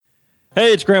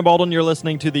Hey, it's Grant Baldwin. You're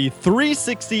listening to the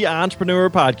 360 Entrepreneur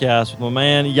Podcast with my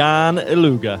man, Jan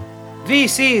Eluga.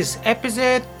 This is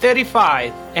episode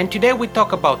 35, and today we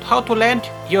talk about how to land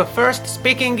your first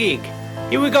speaking gig.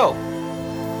 Here we go.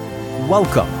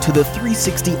 Welcome to the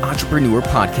 360 Entrepreneur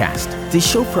Podcast, the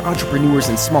show for entrepreneurs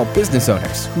and small business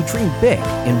owners who dream big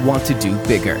and want to do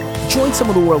bigger. Join some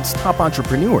of the world's top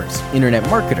entrepreneurs, internet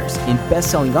marketers, and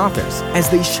best-selling authors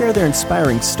as they share their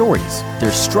inspiring stories,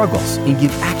 their struggles, and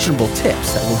give actionable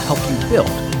tips that will help you build,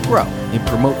 grow, and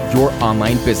promote your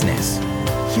online business.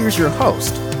 Here's your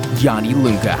host, Yanni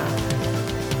Lunga.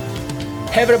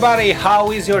 Hey everybody, how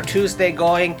is your Tuesday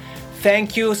going?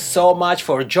 Thank you so much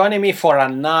for joining me for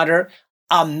another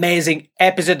amazing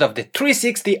episode of the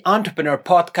 360 Entrepreneur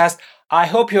Podcast. I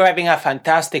hope you're having a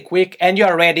fantastic week and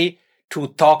you're ready to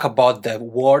talk about the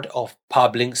world of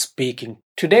public speaking.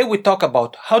 Today we talk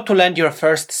about how to land your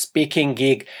first speaking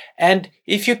gig. And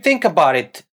if you think about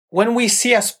it, when we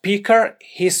see a speaker,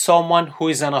 he's someone who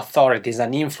is an authority, is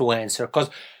an influencer, because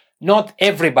not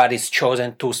everybody's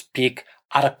chosen to speak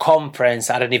at a conference,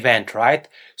 at an event, right?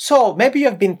 So maybe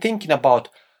you've been thinking about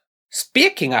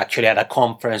speaking actually at a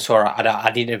conference or at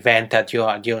an event at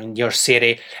in your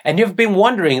city, and you've been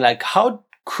wondering, like, how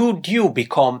could you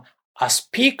become a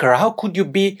speaker? How could you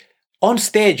be on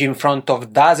stage in front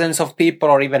of dozens of people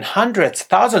or even hundreds,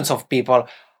 thousands of people?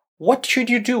 What should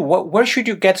you do? Where should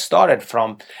you get started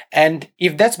from? And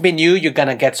if that's been you, you're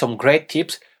gonna get some great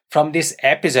tips from this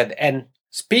episode. And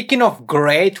speaking of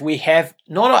great, we have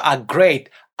not a great,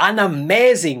 an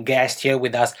amazing guest here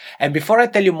with us. And before I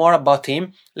tell you more about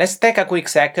him, let's take a quick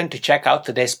second to check out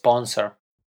today's sponsor.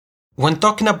 When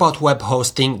talking about web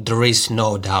hosting, there is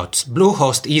no doubt.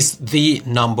 Bluehost is the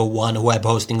number one web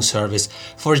hosting service.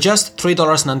 For just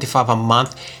 $3.95 a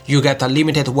month, you get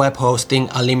unlimited web hosting,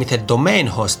 unlimited domain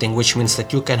hosting, which means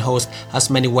that you can host as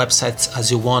many websites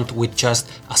as you want with just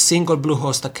a single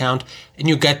Bluehost account, and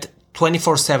you get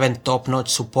 24/7 top-notch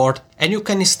support, and you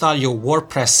can install your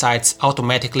WordPress sites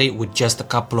automatically with just a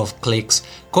couple of clicks.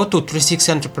 Go to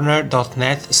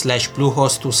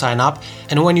 360entrepreneur.net/Bluehost to sign up,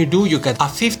 and when you do, you get a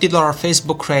 $50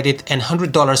 Facebook credit and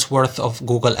 $100 worth of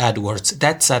Google AdWords.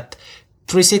 That's at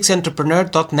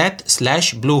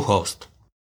 360entrepreneur.net/Bluehost.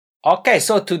 Okay,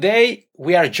 so today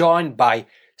we are joined by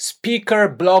speaker,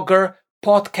 blogger,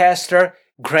 podcaster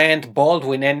Grant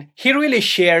Baldwin, and he really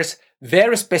shares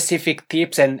very specific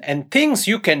tips and things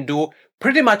you can do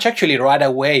pretty much actually right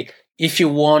away if you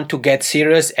want to get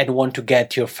serious and want to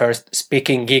get your first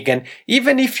speaking gig. And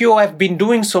even if you have been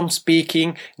doing some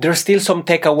speaking, there's still some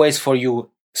takeaways for you,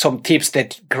 some tips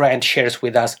that Grant shares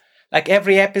with us. Like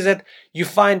every episode, you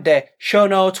find the show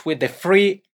notes with the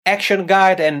free action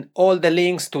guide and all the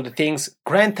links to the things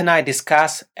Grant and I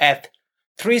discuss at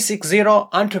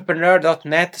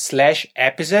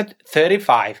 360entrepreneur.net/episode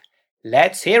 35.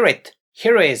 Let's hear it.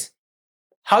 Here is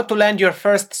how to land your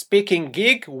first speaking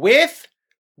gig with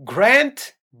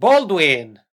Grant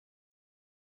Baldwin.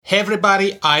 Hey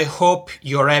everybody, I hope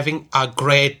you're having a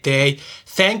great day.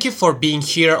 Thank you for being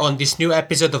here on this new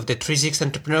episode of the 360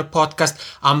 Entrepreneur Podcast.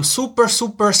 I'm super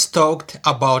stoked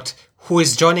about who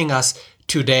is joining us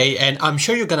today, and I'm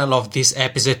sure you're gonna love this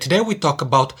episode. Today we talk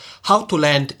about how to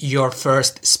land your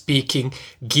first speaking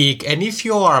gig. And if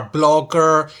you are a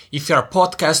blogger, if you're a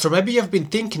podcaster, maybe you've been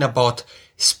thinking about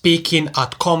speaking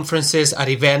at conferences, at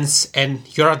events, and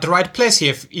you're at the right place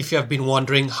if you have been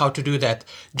wondering how to do that.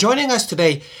 Joining us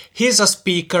today, he's a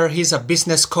speaker, he's a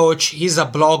business coach, he's a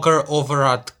blogger over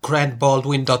at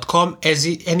grantbaldwin.com,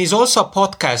 and he's also a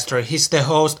podcaster. He's the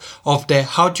host of the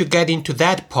How'd You Get Into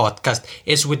That podcast.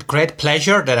 It's with great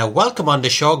pleasure that I welcome on the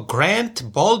show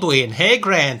Grant Baldwin. Hey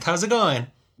Grant, how's it going?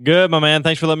 Good, my man.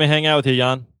 Thanks for letting me hang out with you,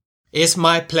 Jan. It's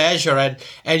my pleasure.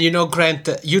 And you know, Grant,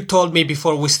 you told me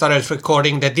before we started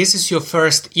recording that this is your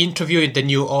first interview in the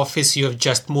new office. You have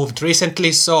just moved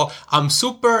recently, so I'm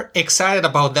super excited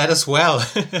about that as well.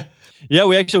 Yeah,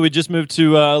 we just moved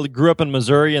to, grew up in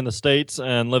Missouri in the States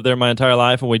and lived there my entire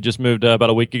life. And we just moved about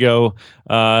a week ago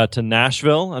to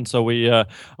Nashville. And so we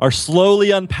are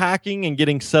slowly unpacking and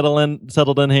getting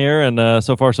settled in here. And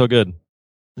so far, so good.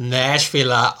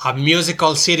 Nashville, a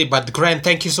musical city. But Grant,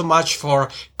 thank you so much for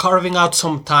carving out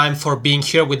some time for being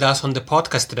here with us on the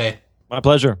podcast today. My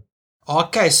pleasure.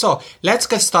 Okay, so let's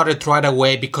get started right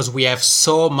away because we have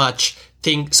so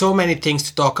many things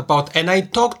to talk about. And I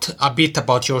talked a bit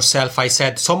about yourself. I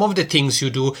said some of the things you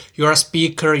do. You're a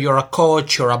speaker, you're a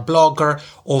coach, you're a blogger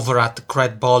over at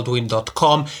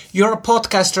grantbaldwin.com. You're a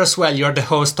podcaster as well. You're the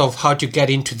host of How to Get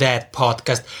Into That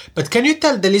podcast. But can you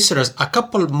tell the listeners a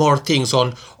couple more things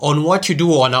on what you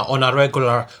do on a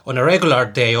regular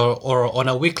day or on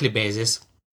a weekly basis?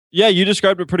 Yeah, you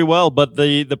described it pretty well, but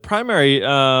the primary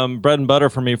bread and butter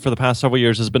for me for the past several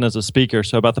years has been as a speaker.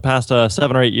 So about the past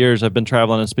 7 or 8 years, I've been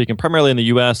traveling and speaking primarily in the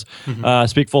U.S. I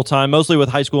speak full time, mostly with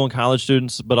high school and college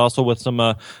students, but also with some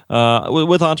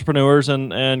with entrepreneurs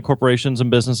and corporations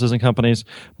and businesses and companies.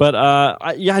 But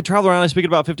I travel around. I speak at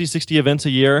about 50, 60 events a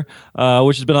year,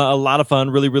 which has been a lot of fun.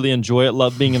 Really, really enjoy it.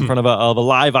 Love being in front of a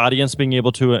live audience, being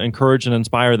able to encourage and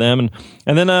inspire them.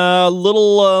 And then a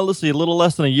little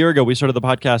less than a year ago, we started the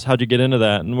podcast. How'd you get into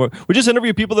that? And we just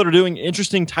interview people that are doing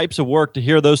interesting types of work to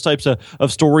hear those types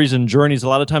of stories and journeys. A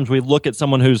lot of times we look at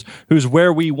someone who's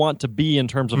where we want to be in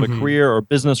terms of a career or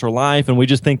business or life, and we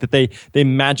just think that they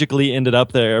magically ended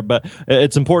up there. But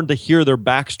it's important to hear their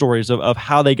backstories of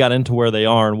how they got into where they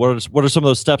are and what are some of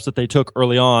those steps that they took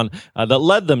early on that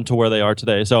led them to where they are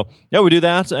today. So yeah, we do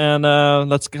that, and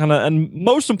that's kind of, and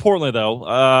most importantly,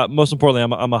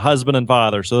 I'm a husband and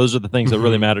father. So those are the things that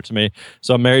really matter to me.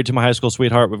 So I'm married to my high school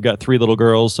sweetheart. We've got 3 little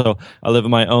girls, so I live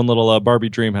in my own little Barbie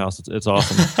dream house. It's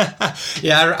awesome.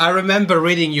 Yeah, I remember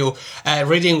reading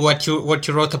what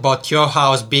you wrote about your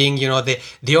house being,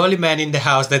 the only man in the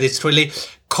house that is really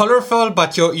colorful,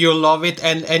 but you love it.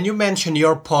 And you mentioned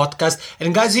your podcast.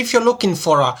 And guys, if you're looking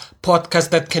for a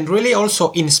podcast that can really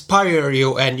also inspire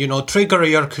you and, trigger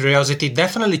your curiosity,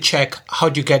 definitely check How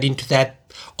to Get Into That.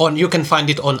 You can find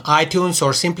it on iTunes,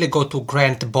 or simply go to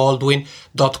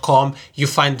grantbaldwin.com. You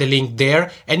find the link there,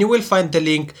 and you will find the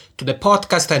link to the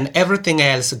podcast and everything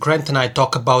else Grant and I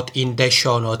talk about in the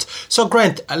show notes. So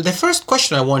Grant, the first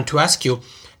question I want to ask you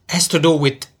has to do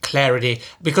with clarity,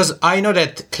 because I know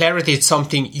that clarity is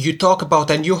something you talk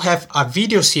about, and you have a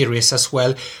video series as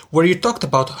well where you talked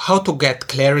about how to get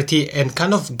clarity and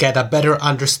kind of get a better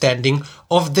understanding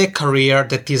of the career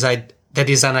that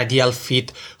is an ideal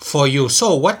fit for you.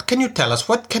 So what can you tell us?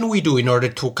 What can we do in order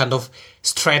to kind of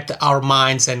stretch our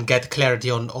minds and get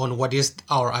clarity on what is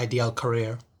our ideal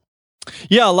career?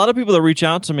 Yeah, a lot of people that reach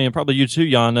out to me, and probably you too,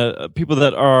 Jan, people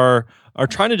that are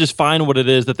trying to just find what it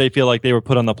is that they feel like they were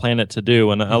put on the planet to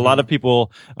do. And a lot of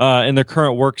people in their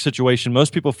current work situation,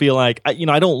 most people feel like, I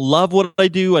don't love what I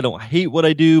do. I don't hate what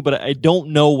I do, but I don't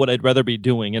know what I'd rather be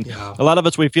doing. And a lot of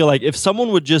us, we feel like if someone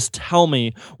would just tell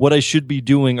me what I should be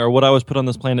doing or what I was put on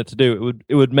this planet to do,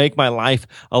 it would make my life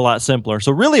a lot simpler.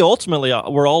 So really, ultimately,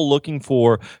 we're all looking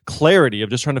for clarity of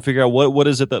just trying to figure out what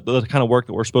is it that the kind of work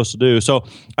that we're supposed to do. So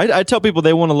I tell people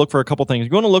they want to look for a couple things.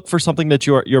 You want to look for something that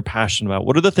you're passionate about.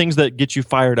 What are the things that get you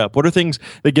fired up? What are things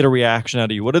that get a reaction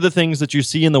out of you? What are the things that you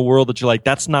see in the world that you're like,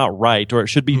 that's not right, or it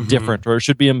should be different, or it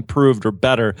should be improved or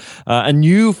better, and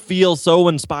you feel so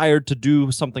inspired to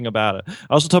do something about it.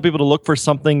 I also tell people to look for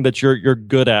something that you're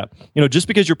good at. Just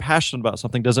because you're passionate about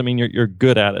something doesn't mean you're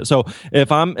good at it. So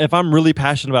if I'm really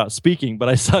passionate about speaking, but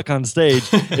I suck on stage,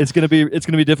 it's gonna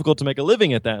be difficult to make a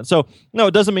living at that. So no,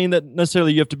 it doesn't mean that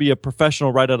necessarily you have to be a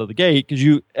professional right out of the gate,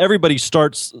 because everybody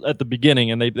starts at the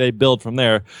beginning and they build from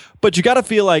there. But you got to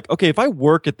feel like, okay, if I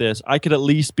work at this, I could at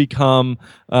least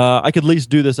I could at least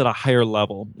do this at a higher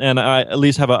level, and I at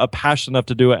least have a passion enough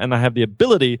to do it, and I have the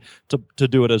ability to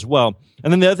do it as well.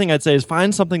 And then the other thing I'd say is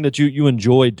find something that you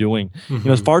enjoy doing.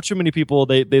 Far too many people,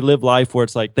 they live life where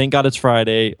it's like, thank God it's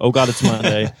Friday, oh God it's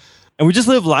Monday. And we just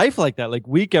live life like that, like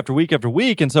week after week after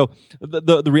week. And so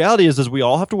the reality is we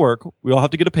all have to work. We all have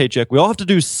to get a paycheck. We all have to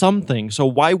do something. So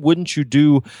why wouldn't you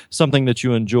do something that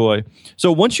you enjoy?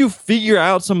 So once you figure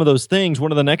out some of those things,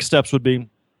 one of the next steps would be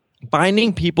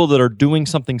finding people that are doing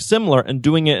something similar and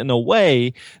doing it in a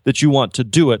way that you want to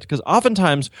do it. Because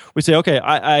oftentimes we say, okay,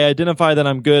 I identify that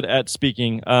I'm good at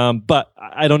speaking, but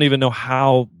I don't even know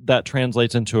how that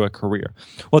translates into a career.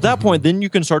 Well, at that point, then you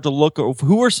can start to look at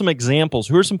who are some examples,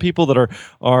 who are some people that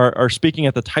are speaking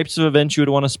at the types of events you would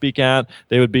want to speak at.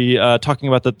 They would be talking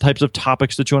about the types of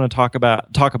topics that you want to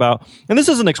talk about. And this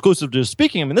isn't exclusive to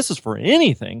speaking. I mean, this is for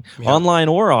anything, online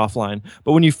or offline.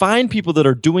 But when you find people that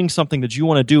are doing something that you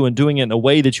want to do and doing it in a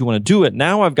way that you want to do it,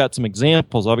 now I've got some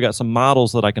examples. I've got some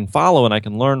models that I can follow and I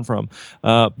can learn from.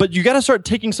 But you got to start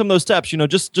taking some of those steps.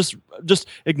 Just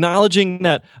acknowledging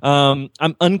that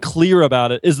I'm unclear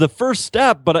about it is the first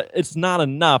step, but it's not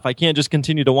enough. I can't just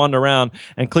continue to wander around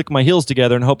and click my heels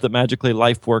together and hope that magically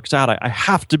life works out. I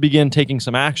have to begin taking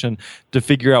some action to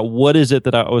figure out what is it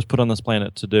that I was put on this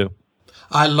planet to do.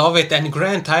 I love it. And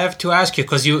Grant, I have to ask you,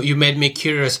 because you made me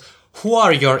curious. Who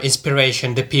are your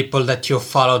inspiration, the people that you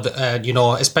followed,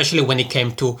 especially when it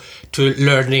came to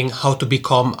learning how to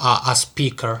become a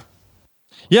speaker?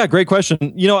 Yeah, great question.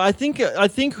 I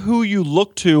think who you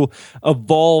look to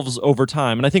evolves over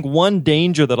time, and I think one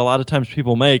danger that a lot of times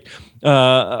people make,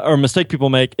 or mistake people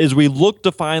make, is we look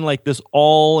to find like this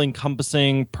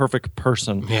all-encompassing perfect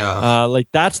person. Yeah, like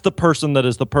that's the person that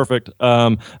is the perfect.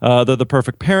 They're the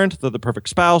perfect parent. They're the perfect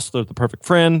spouse. They're the perfect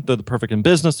friend. They're the perfect in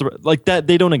business. Like that,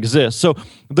 they don't exist. So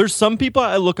there's some people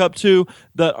I look up to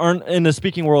that aren't in the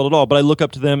speaking world at all, but I look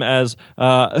up to them as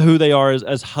who they are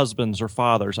as husbands or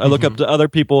fathers. I look up to other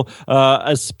people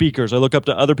as speakers. I look up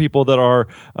to other people that are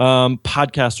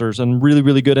podcasters and really,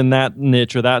 really good in that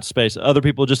niche or that space. Other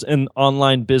people just in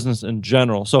online business in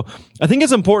general. So I think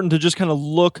it's important to just kind of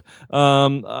look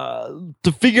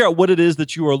to figure out what it is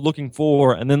that you are looking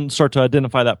for and then start to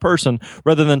identify that person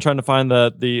rather than trying to find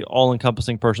the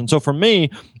all-encompassing person. So for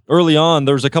me, early on,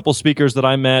 there was a couple speakers that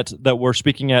I met that were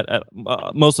speaking at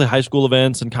mostly high school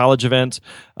events and college events.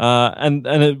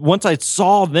 Once I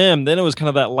saw them, then it was kind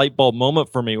of that light bulb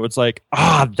moment for me. Where it's like,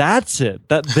 that's it.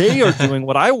 That they are doing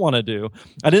what I want to do.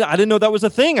 I didn't know that was a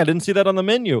thing. I didn't see that on the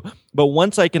menu. But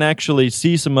once I can actually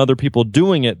see some other people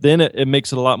doing it, then it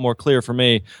makes it a lot more clear for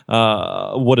me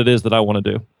what it is that I want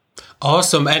to do.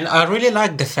 Awesome. And I really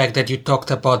like the fact that you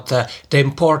talked about the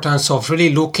importance of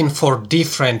really looking for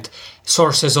different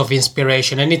sources of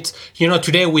inspiration. And it's,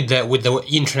 today with the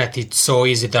internet, it's so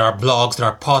easy. There are blogs, there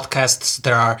are podcasts,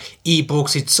 there are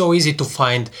ebooks. It's so easy to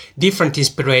find different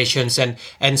inspirations.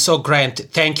 And so, Grant,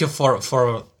 thank you for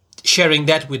sharing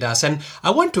that with us. And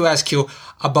I want to ask you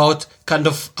about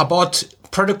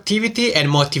productivity and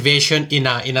motivation in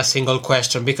a single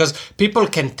question, because people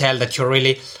can tell that you're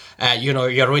really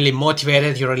you're really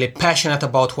motivated, you're really passionate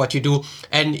about what you do.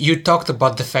 And you talked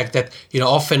about the fact that,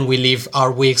 often we live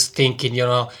our weeks thinking,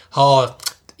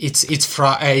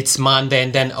 it's Monday,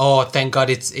 and then, thank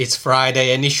God it's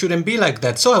Friday, and it shouldn't be like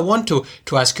that. So I want to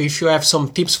ask you if you have some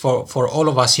tips for all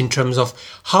of us in terms of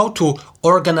how to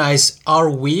organize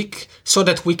our week so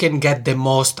that we can get the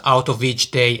most out of each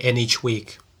day and each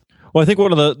week. Well, I think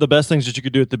one of the best things that you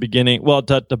could do at the beginning, to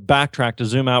backtrack, to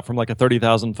zoom out from like a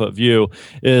 30,000 foot view,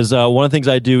 is one of the things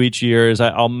I do each year is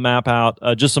I'll map out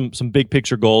just some big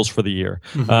picture goals for the year.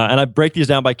 And I break these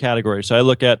down by category. So I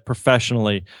look at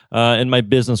professionally, in my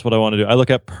business, what I want to do. I look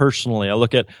at personally. I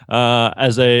look at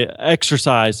as a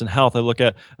exercise and health. I look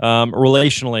at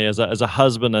relationally as a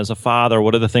husband, as a father.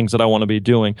 What are the things that I want to be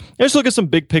doing? I just look at some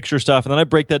big picture stuff, and then I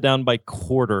break that down by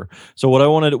quarter. So what do I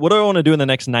want to do in the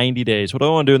next 90 days? What do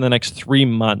I want to do in the next 3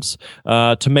 months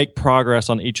to make progress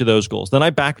on each of those goals? Then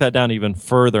I back that down even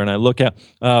further, and I look at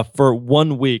for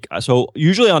 1 week. So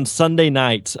usually on Sunday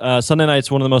nights, Sunday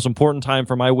night's one of the most important time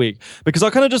for my week, because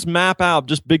I'll kind of just map out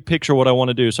just big picture what I want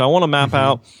to do. So I want to map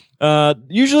out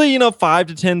usually 5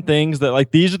 to 10 things that,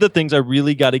 like, these are the things I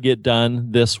really got to get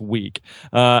done this week.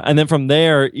 And then from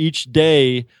there, each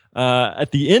day,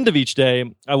 at the end of each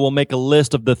day, I will make a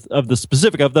list of the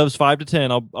specific of those 5 to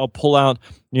 10. I'll pull out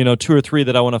 2 or 3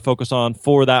 that I want to focus on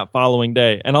for that following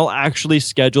day, and I'll actually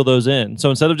schedule those in. So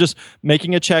instead of just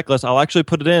making a checklist, I'll actually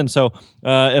put it in. So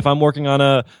if I'm working on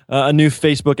a new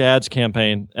Facebook ads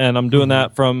campaign, and I'm doing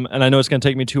that and I know it's going to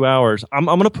take me 2 hours, I'm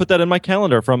going to put that in my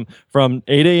calendar from 8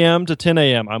 a.m. to 10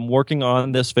 a.m. I'm working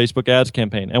on this Facebook ads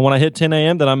campaign, and when I hit 10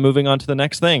 a.m., then I'm moving on to the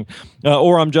next thing,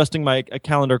 or I'm adjusting my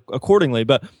calendar accordingly.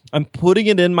 But I'm putting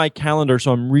it in my calendar,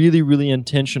 so I'm really, really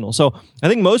intentional. So I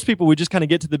think most people, we just kind of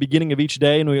get to the beginning of each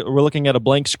day, and we're looking at a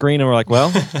blank screen, and we're like,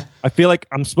 well, I feel like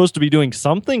I'm supposed to be doing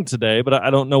something today, but I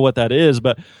don't know what that is.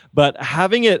 But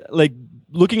having it, like,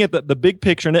 looking at the big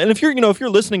picture, and if you're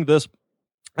listening to this,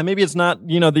 and maybe it's not,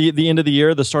 the end of the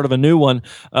year, the start of a new one,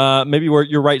 maybe where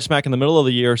you're right smack in the middle of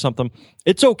the year or something,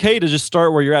 it's okay to just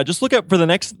start where you're at. Just look at for the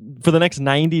next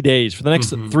 90 days, for the next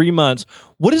 3 months,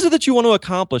 what is it that you want to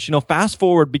accomplish? Fast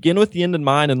forward, begin with the end in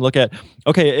mind, and look at,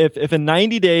 okay, if in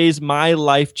 90 days my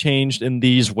life changed in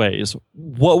these ways,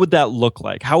 what would that look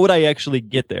like? How would I actually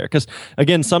get there? Because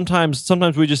again, sometimes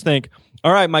we just think,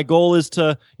 all right, my goal is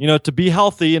to be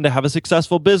healthy and to have a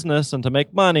successful business and to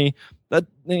make money.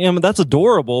 That's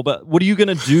adorable, but what are you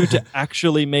going to do to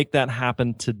actually make that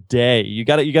happen today? You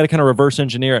got to kind of reverse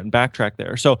engineer it and backtrack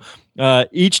there. So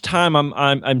each time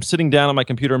I'm sitting down on my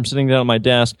computer, I'm sitting down on my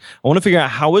desk, I want to figure out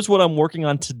how is what I'm working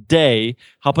on today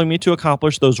helping me to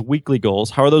accomplish those weekly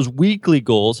goals? How are those weekly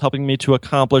goals helping me to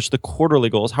accomplish the quarterly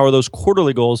goals? How are those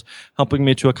quarterly goals helping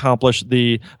me to accomplish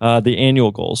the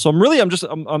annual goals? So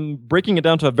I'm breaking it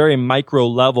down to a very micro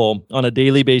level on a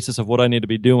daily basis of what I need to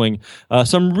be doing.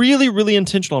 So I'm really, really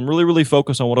intentional. I'm really, really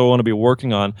focused on what I want to be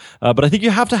working on. But I think you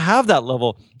have to have that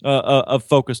level of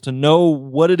focus to know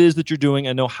what it is that you're doing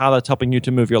and know how that's helping you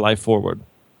to move your life forward.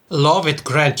 Love it,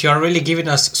 Grant. You're really giving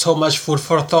us so much food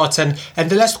for thoughts. And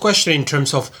the last question in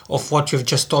terms of what you've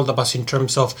just told us in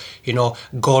terms of,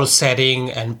 goal setting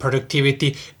and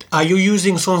productivity, are you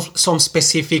using some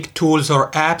specific tools or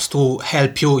apps to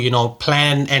help you,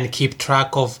 plan and keep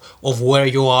track of where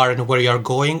you are and where you're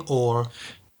going, or?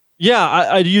 Yeah,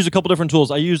 I use a couple different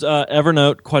tools. I use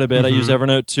Evernote quite a bit. I use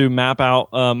Evernote to map out.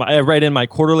 I write in my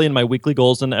quarterly and my weekly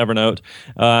goals in Evernote,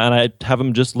 and I have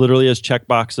them just literally as check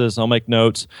boxes. I'll make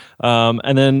notes,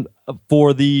 and then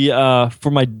for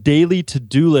my daily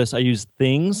to-do list, I use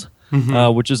Things.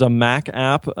 Which is a Mac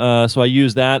app. So I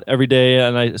use that every day,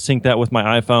 and I sync that with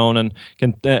my iPhone. And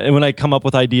when I come up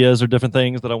with ideas or different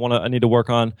things that I need to work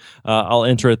on, I'll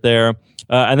enter it there.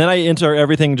 And then I enter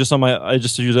everything just on I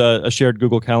just use a shared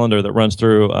Google Calendar that runs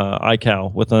through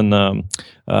iCal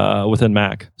within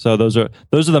Mac. So those are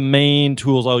the main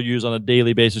tools I'll use on a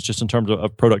daily basis, just in terms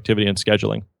of productivity and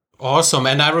scheduling. Awesome.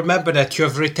 And I remember that you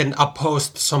have written a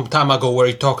post some time ago where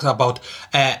you talked about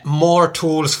more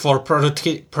tools for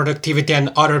productivity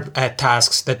and other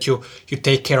tasks that you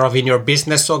take care of in your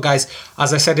business. So guys,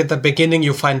 as I said at the beginning,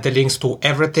 you find the links to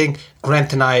everything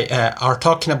Grant and I are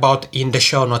talking about in the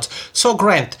show notes. So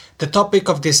Grant, the topic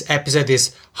of this episode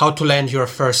is how to land your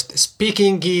first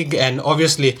speaking gig. And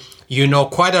obviously, you know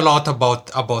quite a lot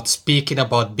about speaking,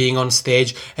 about being on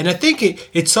stage. And I think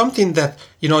it's something that,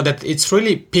 that it's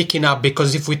really picking up,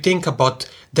 because if we think about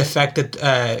the fact that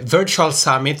virtual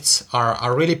summits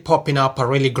are really popping up, are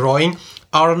really growing,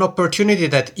 are an opportunity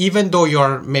that even though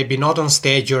you're maybe not on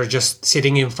stage, you're just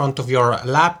sitting in front of your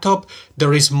laptop,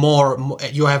 there is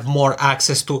you have more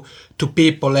access to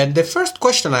people. And the first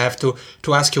question I have to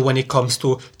ask you when it comes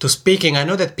to speaking, I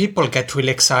know that people get really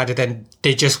excited and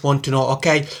they just want to know,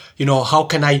 okay, how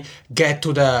can I get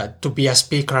to be a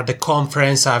speaker at the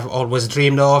conference I've always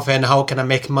dreamed of, and how can I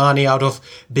make money out of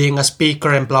being a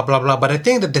speaker and blah, blah, blah. But I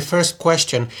think that the first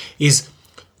question is,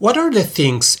 what are the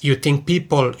things you think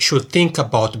people should think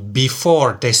about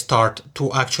before they start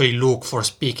to actually look for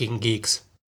speaking gigs?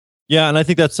 Yeah, and I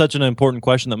think that's such an important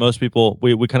question that most people,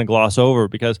 we kind of gloss over,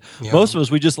 because most of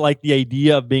us, we just like the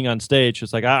idea of being on stage.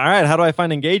 It's like, all right, how do I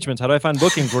find engagements? How do I find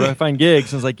bookings? Where do I find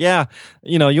gigs? And it's like,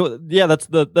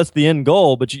 that's the end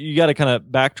goal, but you got to kind of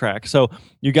backtrack. So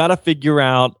you got to figure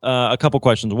out a couple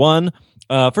questions. One,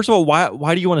 first of all,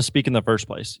 why do you want to speak in the first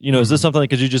place? Is this something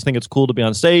because you just think it's cool to be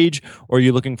on stage, or are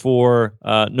you looking for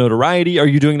notoriety? Are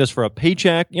you doing this for a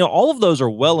paycheck? All of those are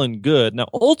well and good. Now,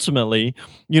 ultimately,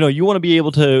 you want to be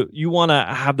able to, you want to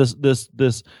have this,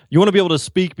 you want to be able to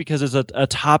speak because it's a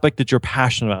topic that you're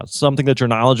passionate about, something that you're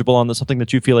knowledgeable on, that's something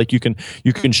that you feel like you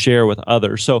can share with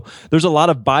others. So there's a lot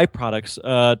of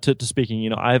byproducts to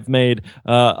speaking. I've made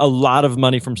a lot of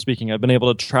money from speaking. I've been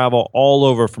able to travel all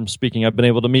over from speaking. I've been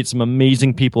able to meet some amazing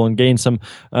people and gain some,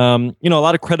 a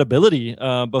lot of credibility,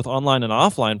 both online and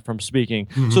offline from speaking.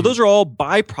 So those are all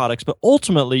byproducts, but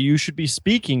ultimately you should be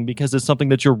speaking because it's something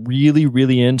that you're really,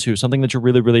 really into, something that you're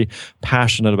really, really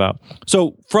passionate about.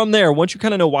 So from there, once you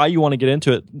kind of know why you want to get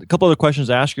into it, a couple other questions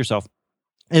to ask yourself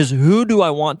is, who do I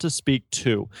want to speak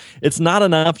to? It's not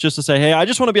enough just to say, hey, I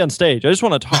just want to be on stage. I just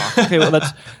want to talk. Okay, well,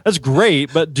 that's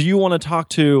great, but do you want to talk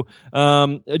to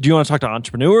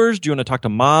entrepreneurs? Do you want to talk to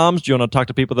moms? Do you want to talk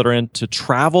to people that are into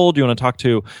travel? Do you want to talk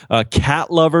to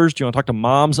cat lovers? Do you want to talk to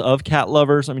moms of cat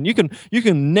lovers? I mean, you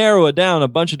can narrow it down a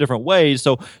bunch of different ways.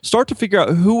 So start to figure out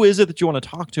who is it that you want to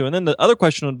talk to. And then the other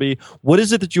question would be, what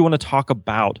is it that you want to talk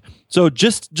about? So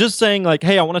just saying like,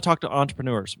 hey, I want to talk to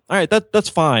entrepreneurs. All right, that's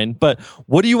fine, but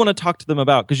what do you want to talk to them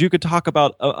about? Because you could talk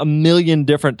about a million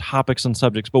different topics and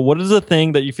subjects, but what is the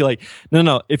thing that you feel like,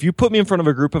 no, if you put me in front of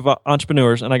a group of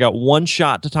entrepreneurs and I got one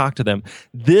shot to talk to them,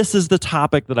 this is the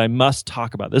topic that I must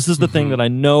talk about. This is the thing that I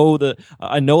know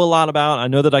a lot about. I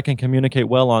know that I can communicate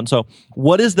well on. So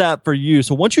what is that for you?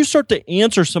 So once you start to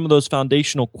answer some of those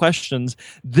foundational questions,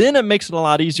 then it makes it a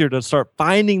lot easier to start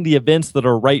finding the events that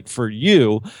are right for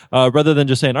you, rather than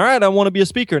just saying, all right, I want to be a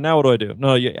speaker. Now what do I do?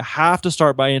 No, you have to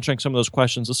start by answering some of those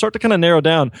questions to start to kind of narrow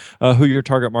down who your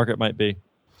target market might be.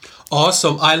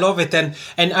 Awesome. I love it. And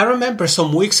I remember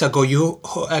some weeks ago, you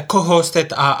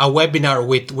co-hosted a webinar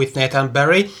with Nathan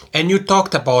Barry, and you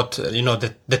talked about,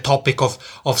 the topic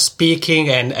of speaking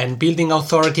and building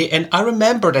authority. And I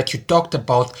remember that you talked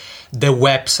about the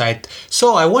website.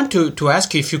 So I want to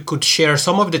ask you if you could share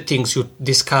some of the things you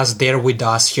discussed there with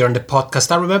us here on the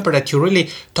podcast. I remember that you really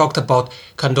talked about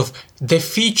kind of the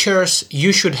features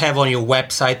you should have on your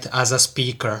website as a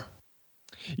speaker.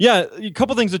 Yeah, a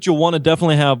couple things that you'll want to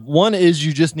definitely have. One is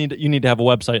you need to have a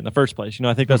website in the first place.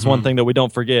 I think that's one thing that we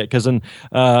don't forget, because in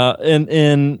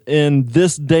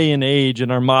this day and age,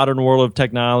 in our modern world of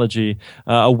technology,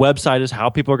 a website is how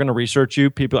people are going to research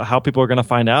you, how people are going to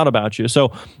find out about you.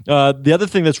 So the other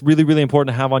thing that's really, really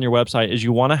important to have on your website is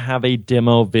you want to have a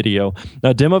demo video.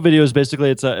 Now, demo video is basically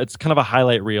it's kind of a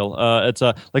highlight reel.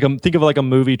 Think of it like a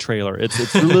movie trailer.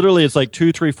 It's literally it's like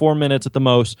 2, 3, 4 minutes at the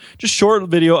most, just short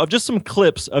video of just some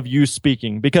clips of you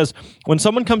speaking. Because when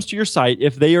someone comes to your site,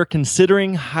 if they are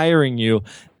considering hiring you,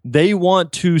 they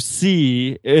want to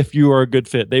see if you are a good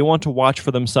fit. They want to watch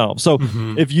for themselves. So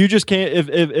if you just can't,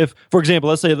 if for example,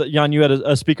 let's say that, Jan, you had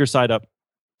a speaker site up,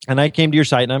 and I came to your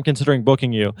site and I'm considering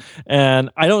booking you, and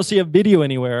I don't see a video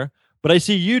anywhere, but I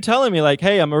see you telling me like,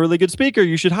 "Hey, I'm a really good speaker.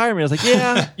 You should hire me." I was like,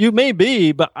 "Yeah, you may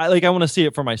be, but I want to see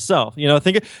it for myself."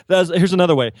 Here's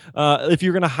another way. If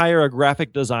you're going to hire a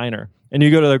graphic designer, and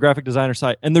you go to the graphic designer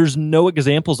site, and there's no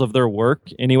examples of their work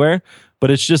anywhere,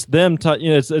 but it's just them.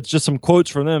 It's just some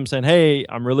quotes from them saying, "Hey,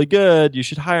 I'm really good. You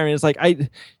should hire me." It's like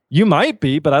you might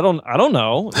be, but I don't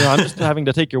know. I'm just having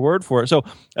to take your word for it. So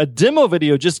a demo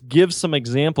video just gives some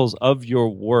examples of your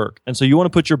work. And so you want to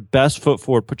put your best foot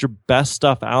forward, put your best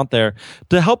stuff out there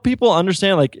to help people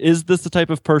understand, like, is this the type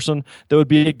of person that would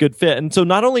be a good fit? And so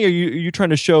not only are you trying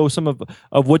to show some of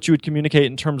what you would communicate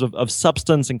in terms of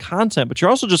substance and content, but you're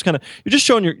also just you're just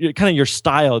showing your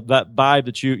style, that vibe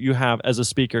that you have as a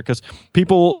speaker. Because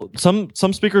some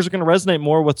speakers are going to resonate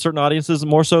more with certain audiences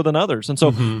more so than others. And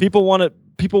so people want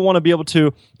to be able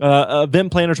to,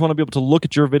 event planners want to be able to look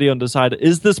at your video and decide,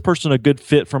 is this person a good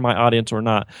fit for my audience or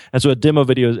not? And so a demo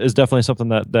video is definitely something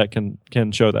that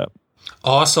can show that.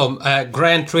 Awesome.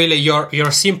 Grant, really,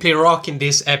 you're simply rocking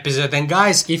this episode. And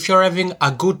guys, if you're having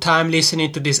a good time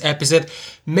listening to this episode,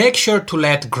 make sure to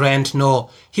let Grant know.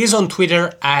 He's on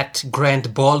Twitter at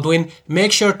Grant Baldwin.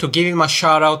 Make sure to give him a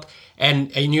shout out.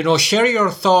 And share your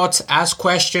thoughts, ask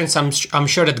questions. I'm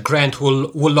sure that Grant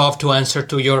will love to answer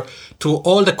to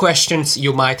all the questions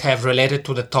you might have related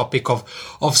to the topic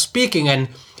of speaking.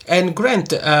 And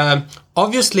Grant,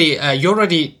 obviously, you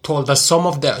already told us some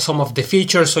of the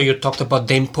features. So you talked about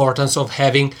the importance of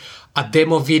having a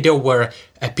demo video where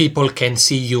people can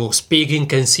see you speaking,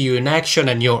 can see you in action,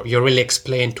 and you really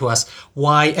explain to us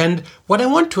why. And what I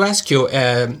want to ask you,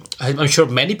 I'm sure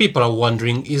many people are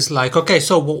wondering, is like, okay,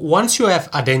 so once you have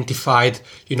identified,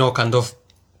 kind of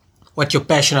what you're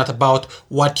passionate about,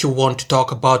 what you want to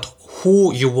talk about,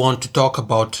 who you want to talk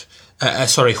about,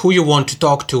 who you want to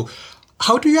talk to,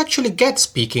 how do you actually get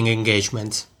speaking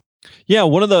engagements? Yeah,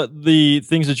 one of the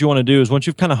things that you want to do is, once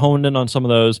you've kind of honed in on some of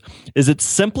those, is it's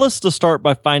simplest to start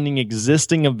by finding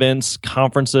existing events,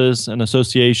 conferences, and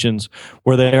associations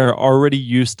where they are already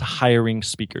used to hiring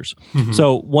speakers.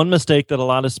 So one mistake that a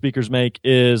lot of speakers make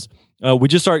is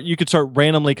you could start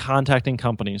randomly contacting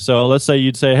companies. So let's say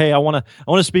you'd say, "Hey, I want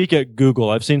to speak at Google.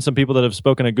 I've seen some people that have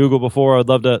spoken at Google before. I'd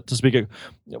love to speak at."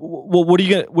 Well, what are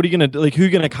you gonna like? Who are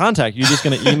you gonna contact? You're just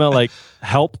gonna email like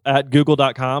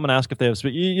help@google.com and ask if they have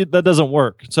that doesn't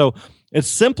work. So it's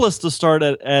simplest to start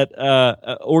at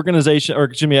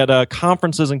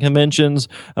conferences and conventions,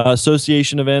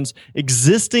 association events,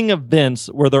 existing events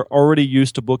where they're already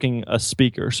used to booking a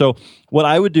speaker. So what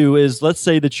I would do is, let's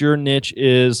say that your niche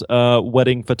is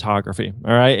wedding photography,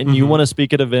 all right, and you want to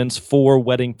speak at events for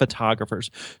wedding photographers.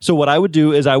 So what I would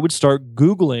do is I would start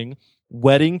Googling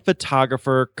wedding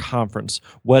photographer conference,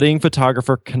 wedding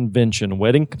photographer convention,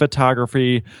 wedding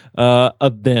photography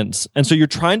events. And so you're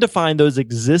trying to find those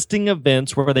existing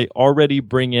events where they already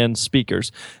bring in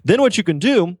speakers. Then what you can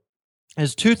do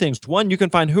is two things. One, you can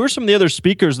find who are some of the other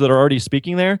speakers that are already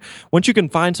speaking there. Once you can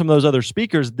find some of those other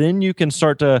speakers, then you can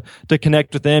start to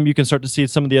connect with them. You can start to see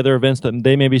some of the other events that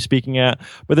they may be speaking at.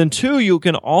 But then two, you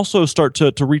can also start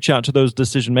to reach out to those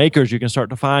decision makers. You can start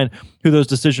to find who those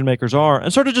decision makers are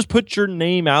and sort of just put your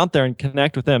name out there and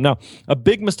connect with them. Now, a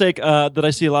big mistake that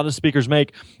I see a lot of speakers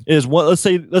make is, let's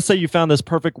say you found this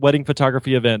perfect wedding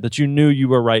photography event that you knew you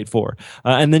were right for,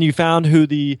 and then you found who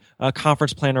the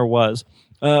conference planner was.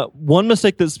 One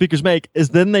mistake that speakers make is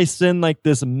then they send like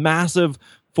this massive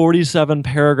 47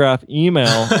 paragraph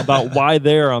email about why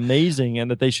they're amazing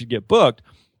and that they should get booked.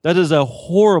 That is a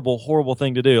horrible, horrible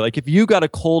thing to do. Like, if you got a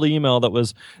cold email that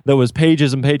was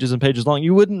pages and pages and pages long,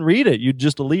 you wouldn't read it. You'd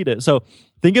just delete it. So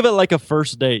think of it like a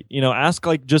first date. Ask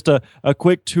like just a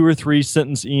quick 2 or 3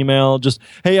 sentence email. Just,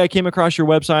 hey, I came across your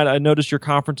website. I noticed your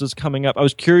conference is coming up. I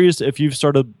was curious if you've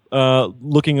started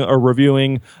looking or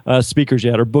reviewing speakers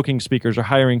yet, or booking speakers, or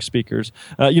hiring speakers.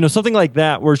 Something like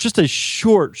that, where it's just a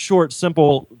short,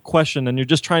 simple question, and you're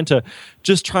just trying to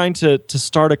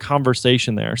start a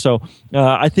conversation there. So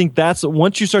I think that's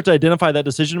once you start to identify that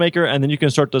decision maker, and then you can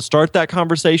start that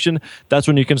conversation. That's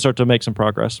when you can start to make some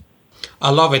progress.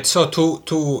 I love it. So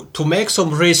to make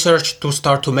some research, to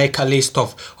start to make a list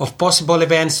of possible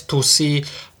events, to see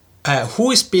who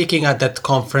is speaking at that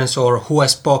conference or who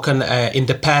has spoken in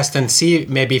the past, and see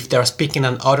maybe if they're speaking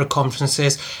on other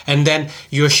conferences. And then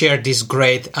you share this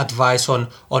great advice on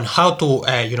how to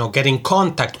get in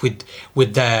contact with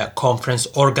the conference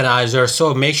organizer.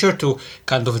 So make sure to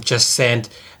kind of just send,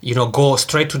 go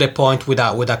straight to the point with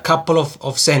a couple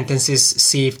of sentences,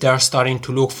 see if they're starting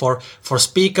to look for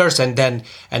speakers, and then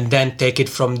take it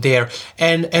from there.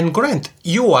 And Grant,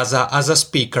 you as a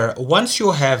speaker, once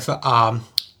you have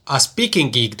a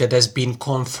speaking gig that has been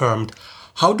confirmed,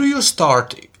 how do you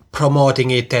start promoting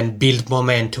it and build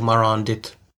momentum around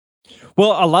it?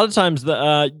 Well, a lot of times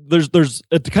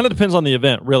it kind of depends on the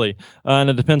event, really, and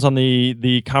it depends on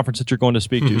the conference that you're going to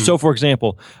speak to. So, for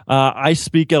example, I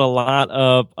speak at a lot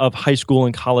of high school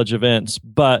and college events,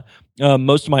 but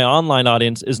most of my online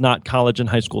audience is not college and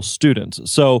high school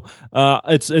students. So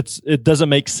it doesn't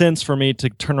make sense for me to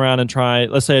turn around and try.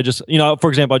 Let's say for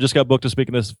example, I just got booked to speak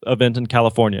at this event in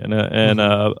California in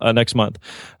next month,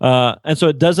 and so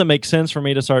it doesn't make sense for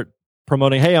me to start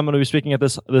promoting, hey, I'm going to be speaking at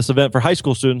this event for high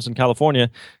school students in California,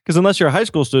 because unless you're a high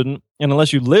school student and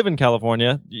unless you live in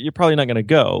California, you're probably not going to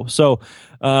go. So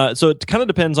it kind of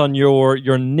depends on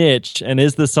your niche, and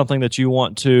is this something that you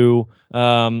want to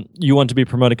be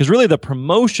promoting? Because really, the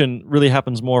promotion really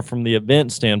happens more from the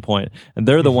event standpoint, and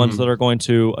they're the ones that are going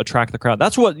to attract the crowd.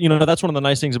 That's what that's one of the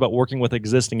nice things about working with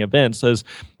existing events. Is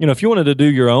if you wanted to do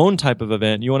your own type of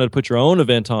event, you wanted to put your own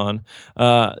event on,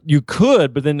 you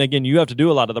could, but then again, you have to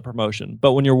do a lot of the promotion.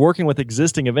 But when you're working with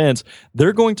existing events,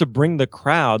 they're going to bring the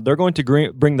crowd, they're going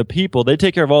to bring the people. They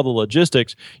take care of all the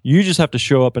logistics. You just have to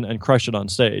show up and crush it on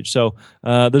stage. So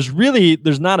there's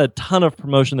not a ton of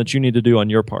promotion that you need to do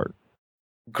on your part.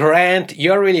 Grant,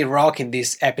 you're really rocking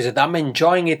this episode. I'm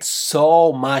enjoying it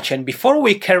so much. And before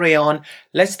we carry on,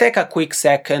 let's take a quick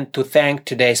second to thank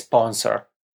today's sponsor.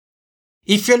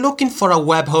 If you're looking for a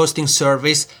web hosting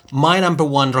service, my number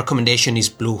one recommendation is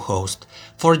Bluehost.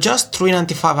 For just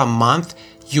 $3.95 a month,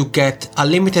 you get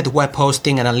unlimited web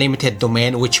hosting and unlimited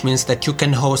domain, which means that you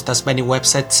can host as many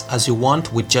websites as you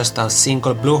want with just a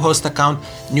single Bluehost account.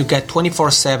 You get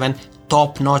 24/7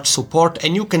 top-notch support,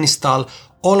 and you can install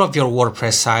all of your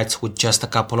WordPress sites with just a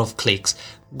couple of clicks.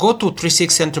 Go to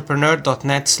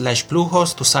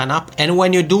 360entrepreneur.net/Bluehost to sign up, and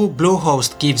when you do,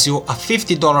 Bluehost gives you a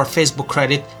 $50 Facebook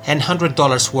credit and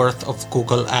 $100 worth of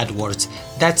Google AdWords.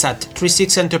 That's at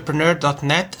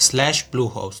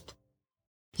 360entrepreneur.net/Bluehost.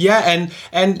 Yeah,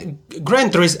 and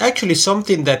Grant, there is actually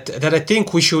something that I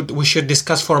think we should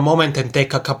discuss for a moment and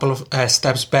take a couple of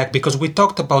steps back, because we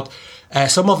talked about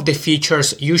some of the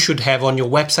features you should have on your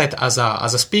website as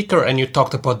a speaker, and you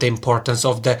talked about the importance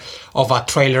of a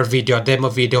trailer video, a demo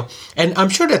video. And I'm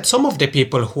sure that some of the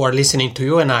people who are listening to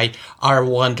you and I are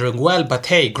wondering, well, but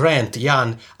hey, Grant,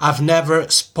 Jan, I've never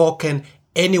spoken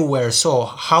anywhere. So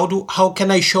how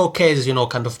can I showcase,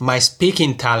 kind of my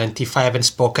speaking talent if I haven't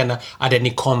spoken at any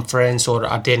conference or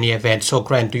at any event? So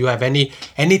Grant, do you have any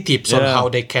tips on how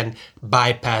they can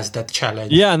bypass that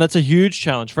challenge? Yeah, and that's a huge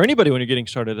challenge for anybody when you're getting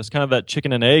started. It's kind of that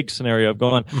chicken and egg scenario of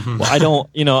going, well, I don't,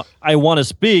 I want to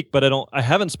speak, but I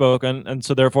haven't spoken, and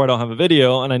so therefore I don't have a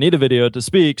video, and I need a video to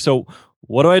speak. So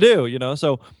what do I do?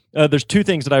 So there's two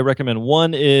things that I recommend.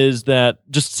 One is that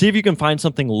just see if you can find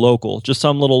something local, just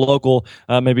some little local,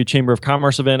 maybe Chamber of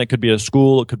Commerce event. It could be a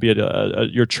school, it could be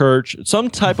your church, some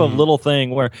type of little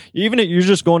thing where even if you're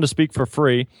just going to speak for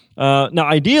free. Now,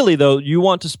 ideally, though, you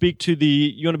want to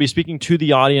be speaking to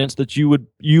the audience that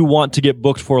you want to get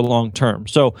booked for long term.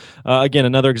 So again,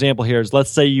 another example here is,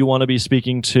 let's say you want to be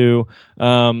speaking to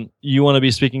high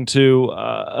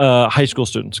school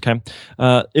students. Okay,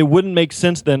 it wouldn't make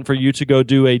sense then for you to go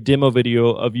do a demo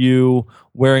video of you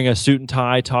wearing a suit and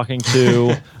tie talking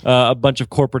to a bunch of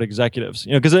corporate executives,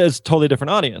 because it's a totally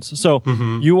different audience. So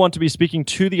you want to be speaking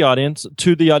to the audience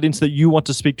that you want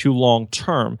to speak to long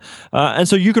term. And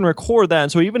so you can record that.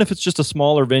 And so even if it's just a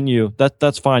smaller venue,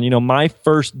 that's fine. My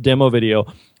first demo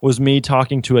video was me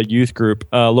talking to a youth group,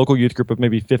 a local youth group of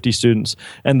maybe 50 students.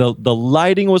 And the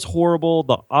lighting was horrible.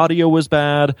 The audio was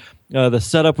bad. The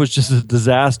setup was just a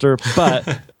disaster.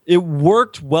 But it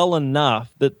worked well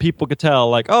enough that people could tell,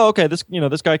 like, oh, okay, this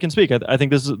guy can speak. I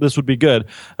think this would be good.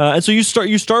 And so you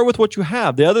start with what you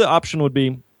have. The other option would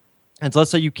be, and so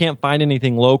let's say you can't find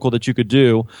anything local that you could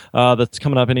do that's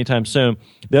coming up anytime soon.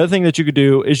 The other thing that you could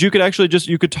do is you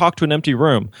could talk to an empty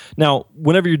room. Now,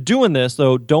 whenever you're doing this,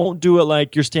 though, don't do it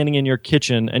like you're standing in your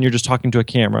kitchen and you're just talking to a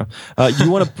camera. You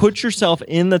want to put yourself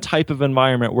in the type of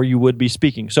environment where you would be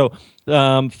speaking. So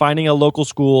finding a local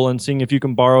school and seeing if you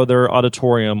can borrow their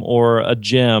auditorium or a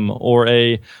gym or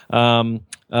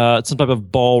some type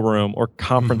of ballroom or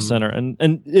conference center.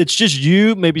 And it's just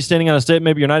you maybe standing on a stage,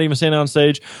 maybe you're not even standing on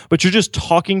stage, but you're just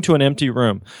talking to an empty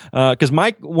room. Because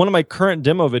one of my current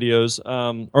demo videos,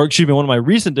 one of my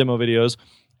recent demo videos,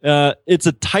 it's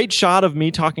a tight shot of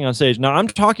me talking on stage. Now, I'm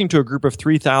talking to a group of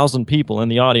 3,000 people in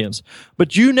the audience,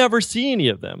 but you never see any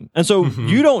of them. And so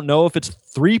you don't know if it's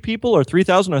 3 people or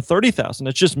 3,000 or 30,000.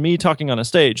 It's just me talking on a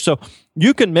stage. So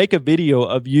you can make a video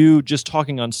of you just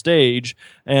talking on stage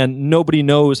and nobody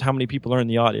knows how many people are in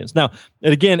the audience. Now,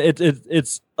 and again,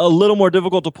 it's a little more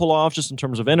difficult to pull off just in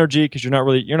terms of energy because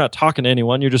you're not talking to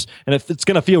anyone. You're just, and it's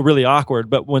going to feel really awkward,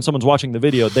 but when someone's watching the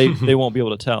video, they won't be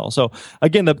able to tell. So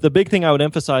again, the big thing I would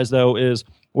emphasize though is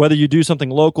whether you do something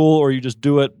local or you just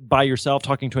do it by yourself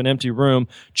talking to an empty room,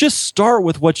 just start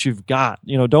with what you've got.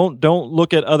 Don't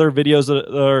look at other videos that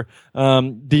are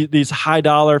these high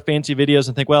dollar fancy videos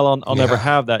and think, well, I'll never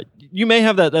have that. You may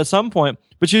have that at some point,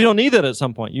 but you don't need that at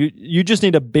some point. You just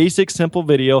need a basic, simple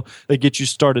video that gets you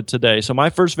started today. So my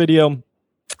first video,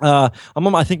 I'm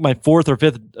on, I think, my 4th or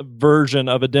 5th version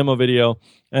of a demo video,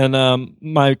 and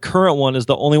my current one is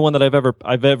the only one that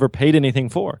I've ever paid anything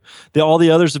for. All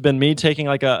the others have been me taking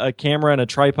like a camera and a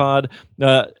tripod,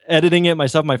 editing it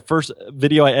myself. My first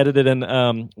video I edited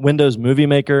in Windows Movie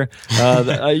Maker.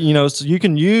 So you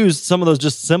can use some of those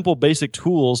just simple, basic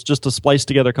tools just to splice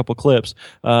together a couple clips.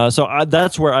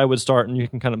 That's where I would start, and you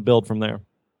can kind of build from there.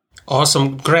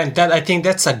 Awesome, Grant. I think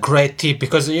that's a great tip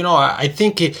because I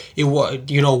think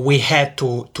we had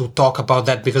to talk about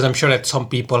that because I'm sure that some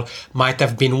people might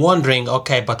have been wondering,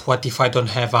 okay, but what if I don't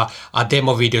have a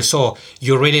demo video? So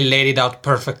you really laid it out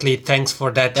perfectly. Thanks for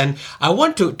that. And I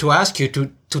want to ask you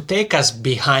to take us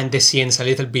behind the scenes a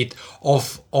little bit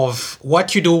of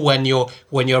what you do when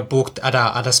you're booked at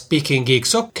a speaking gig.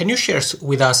 So can you share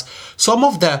with us some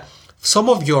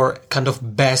of your kind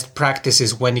of best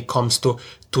practices when it comes to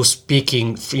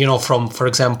speaking, from, for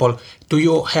example, do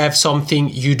you have something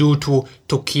you do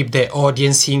to keep the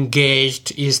audience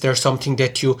engaged? Is there something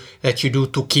that you do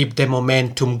to keep the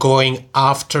momentum going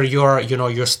after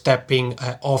you're stepping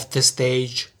off the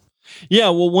stage? Yeah,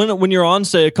 well, when you're on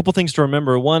stage, a couple things to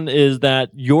remember. One is that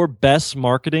your best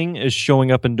marketing is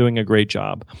showing up and doing a great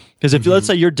job. Because if let's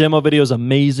say your demo video is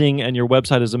amazing and your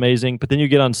website is amazing, but then you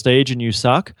get on stage and you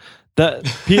suck,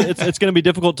 it's going to be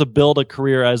difficult to build a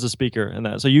career as a speaker in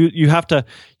that. So you have to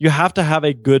have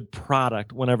a good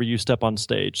product whenever you step on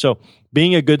stage. So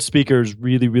being a good speaker is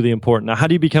really, really important. Now, how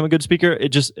do you become a good speaker?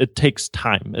 It takes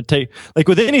time. Like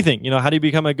with anything, how do you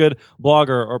become a good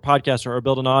blogger or podcaster or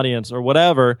build an audience or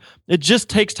whatever? It just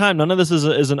takes time. None of this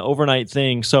is an overnight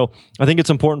thing. So I think it's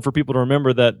important for people to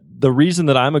remember that the reason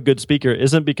that I'm a good speaker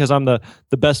isn't because I'm the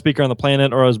best speaker on the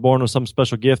planet or I was born with some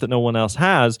special gift that no one else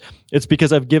has. It's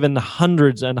because I've given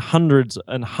hundreds and hundreds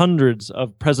and hundreds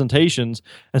of presentations.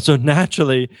 And so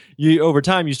naturally, over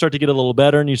time, you start to get a little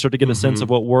better and you start to get a sense of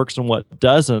what works and what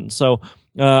doesn't. So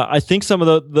I think some of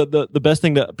the best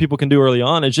thing that people can do early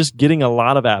on is just getting a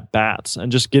lot of at-bats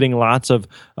and just getting lots of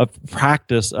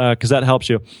practice because that helps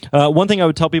you. One thing I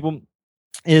would tell people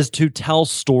is to tell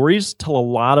a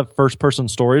lot of first-person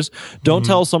stories. Don't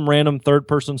tell some random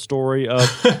third-person story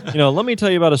of, let me tell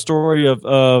you about a story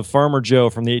of Farmer Joe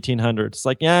from the 1800s. It's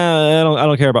like, I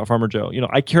don't care about Farmer Joe.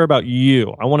 I care about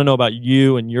you. I want to know about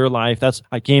you and your life.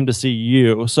 I came to see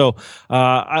you. So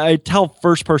I tell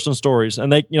first-person stories,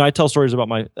 and I tell stories about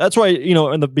that's why,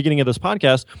 in the beginning of this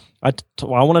podcast, I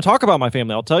want to talk about my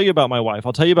family. I'll tell you about my wife.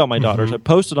 I'll tell you about my daughters. I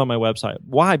posted on my website.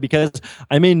 Why? Because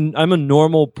I'm a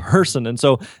normal person. And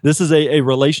so this is a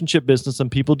relationship business,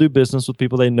 and people do business with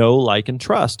people they know, like, and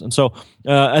trust. And so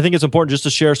I think it's important just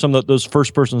to share some of those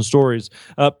first-person stories.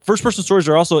 First-person stories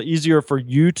are also easier for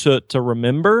you to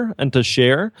remember and to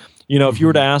share. If you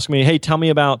were to ask me, hey, tell me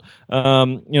about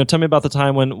the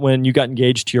time when you got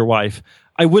engaged to your wife.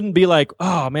 I wouldn't be like,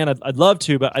 oh man, I'd love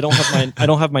to, but I don't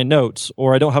have my notes,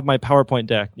 or I don't have my PowerPoint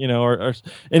deck, or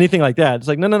anything like that. It's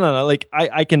like, no. Like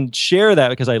I can share that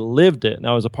because I lived it and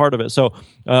I was a part of it. So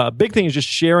a big thing is just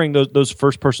sharing those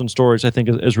first person stories. I think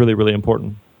is really, really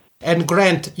important. And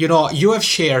Grant, you have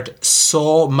shared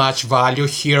so much value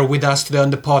here with us today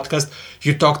on the podcast.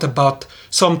 You talked about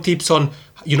some tips on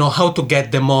how to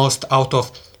get the most out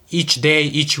of each day,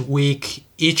 each week,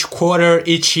 each quarter,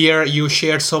 each year. You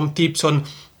shared some tips on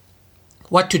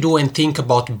what to do and think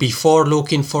about before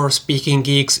looking for speaking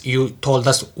gigs. You told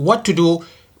us what to do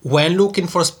when looking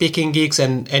for speaking gigs,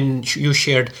 and you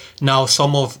shared now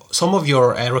some of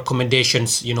your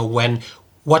recommendations,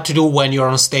 what to do when you're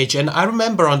on stage. And I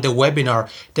remember on the webinar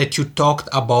that you talked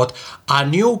about a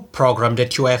new program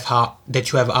that you have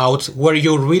out, where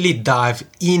you really dive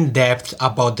in depth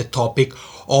about the topic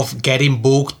of getting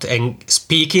booked and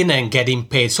speaking and getting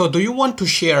paid. So do you want to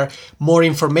share more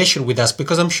information with us?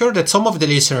 Because I'm sure that some of the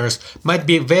listeners might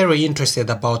be very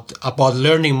interested about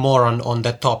learning more on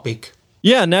that topic.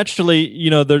 Yeah, naturally,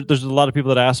 there's a lot of people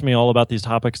that ask me all about these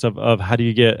topics of how do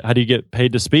you get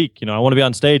paid to speak? I want to be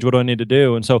on stage. What do I need to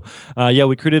do? And so,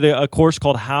 we created a course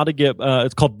called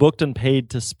it's called Booked and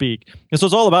Paid to Speak. And so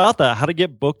it's all about that, how to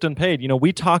get booked and paid.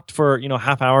 We talked for,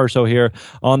 half hour or so here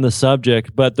on the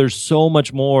subject, but there's so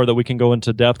much more that we can go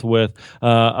into depth with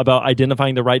about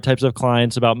identifying the right types of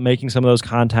clients, about making some of those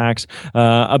contacts,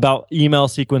 about email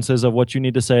sequences of what you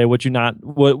need to say, what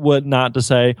not to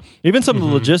say, even some of the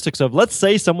logistics of, let's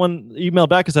say someone emailed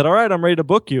back and said, all right, I'm ready to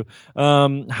book you.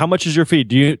 How much is your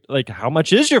fee? How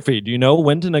much is your fee? Do you know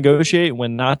when to negotiate,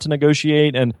 when not to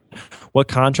negotiate, and what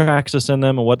contracts to send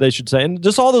them and what they should say? And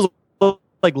just all those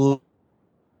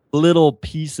little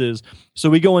pieces. So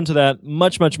we go into that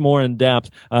much, much more in depth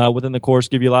within the course,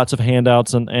 give you lots of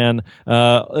handouts and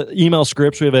email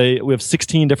scripts. We have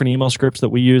 16 different email scripts that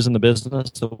we use in the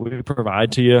business that we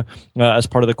provide to you as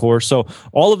part of the course. So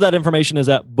all of that information is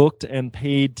at Booked and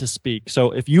Paid to Speak.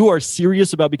 So if you are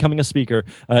serious about becoming a speaker,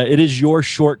 it is your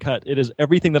shortcut. It is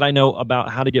everything that I know about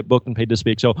how to get booked and paid to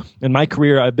speak. So in my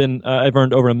career, I've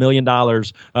earned over $1 million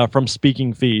from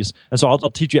speaking fees. And so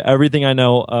I'll teach you everything I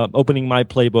know, opening my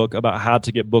playbook about how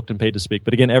to get booked and paid to speak.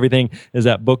 But again, everything is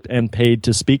at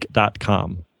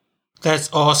bookedandpaidtospeak.com. That's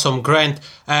awesome, Grant.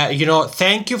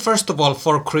 Thank you, first of all,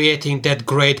 for creating that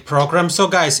great program. So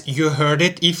guys, you heard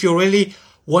it. If you really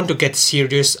want to get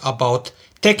serious about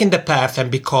taking the path and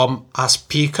become a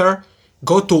speaker,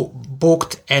 go to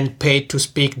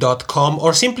bookedandpaidtospeak.com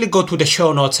or simply go to the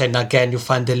show notes. And again, you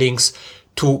find the links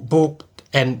to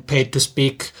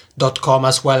bookedandpaidtospeak.com,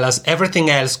 as well as everything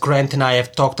else Grant and I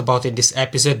have talked about in this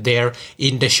episode there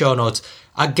in the show notes.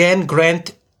 Again,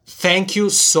 Grant, thank you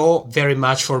so very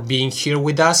much for being here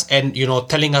with us and,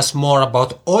 telling us more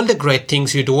about all the great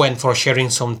things you do and for sharing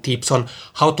some tips on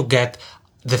how to get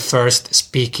the first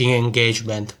speaking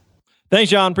engagement.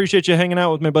 Thanks, John. Appreciate you hanging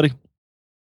out with me, buddy.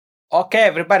 Okay,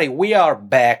 everybody, we are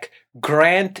back.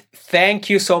 Grant, thank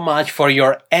you so much for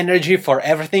your energy, for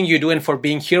everything you do, and for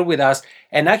being here with us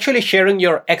and actually sharing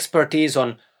your expertise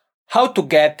on how to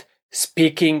get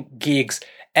speaking gigs.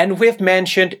 And we've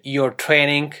mentioned your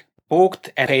training,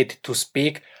 Booked and Paid to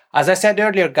Speak. As I said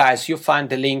earlier, guys, you find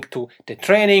the link to the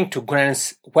training, to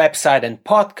Grant's website and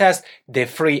podcast, the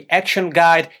free action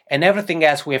guide, and everything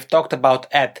else we have talked about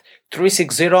at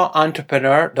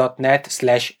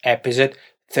 360entrepreneur.net/episode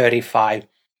 35.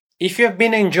 If you have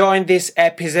been enjoying these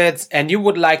episodes and you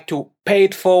would like to pay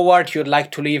it forward, you'd like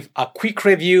to leave a quick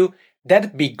review,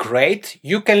 that'd be great.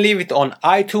 You can leave it on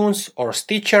iTunes or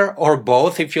Stitcher or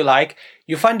both if you like.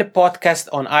 You find the podcast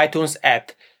on iTunes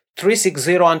at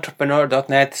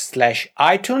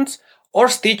 360entrepreneur.net/iTunes or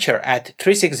Stitcher at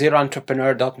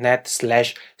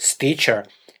 360entrepreneur.net/Stitcher.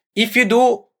 If you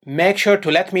do, make sure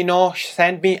to let me know.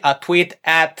 Send me a tweet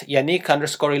at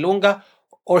Yannick_Ilunga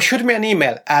or shoot me an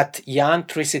email at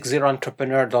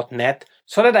yan360entrepreneur.net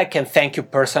so that I can thank you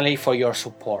personally for your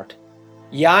support.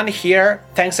 Jan here,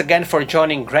 thanks again for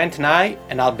joining Grant and I,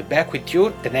 and I'll be back with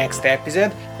you the next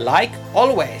episode, like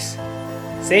always.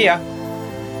 See ya!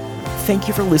 Thank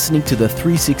you for listening to the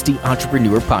 360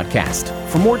 Entrepreneur Podcast.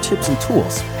 For more tips and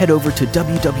tools, head over to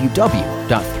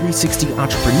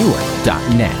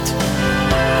www.360entrepreneur.net.